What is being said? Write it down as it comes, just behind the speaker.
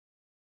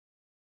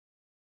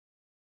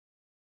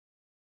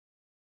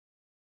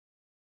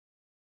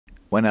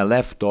when I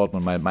left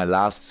Dortmund, my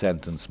last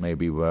sentence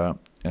maybe were,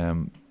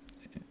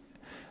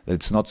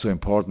 it's not so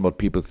important what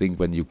people think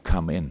when you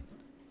come in.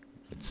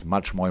 It's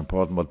much more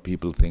important what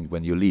people think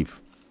when you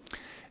leave.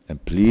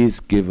 And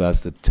please give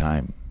us the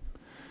time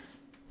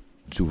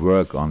to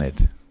work on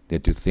it,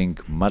 that you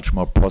think much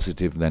more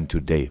positive than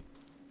today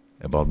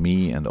about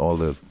me and all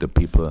the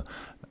people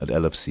at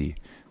LFC.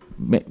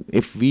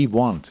 If we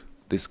want,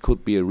 this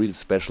could be a real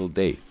special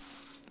day,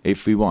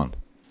 if we want.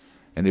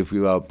 And if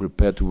you are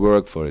prepared to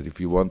work for it, if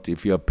you want,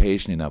 if you are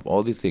patient enough,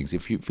 all these things,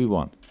 if we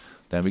want,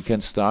 then we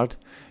can start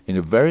in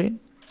a very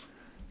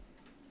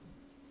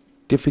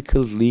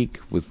difficult league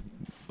with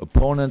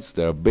opponents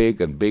that are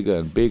big and bigger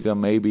and bigger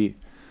maybe,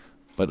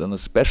 but in a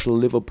special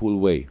Liverpool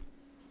way,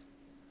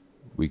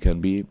 we can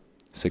be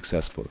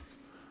successful.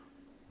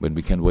 When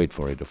we can wait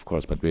for it, of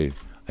course, but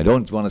I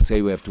don't want to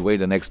say we have to wait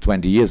the next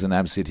 20 years and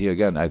I'm sit here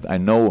again. I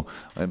know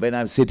when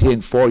I sit here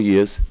in 4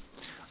 years,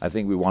 I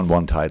think we won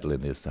 1 title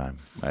in this time.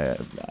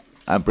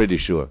 I'm pretty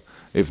sure.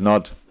 If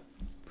not,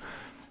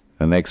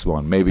 the next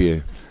one,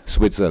 maybe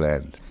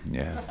Switzerland.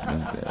 Yeah.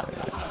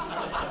 And,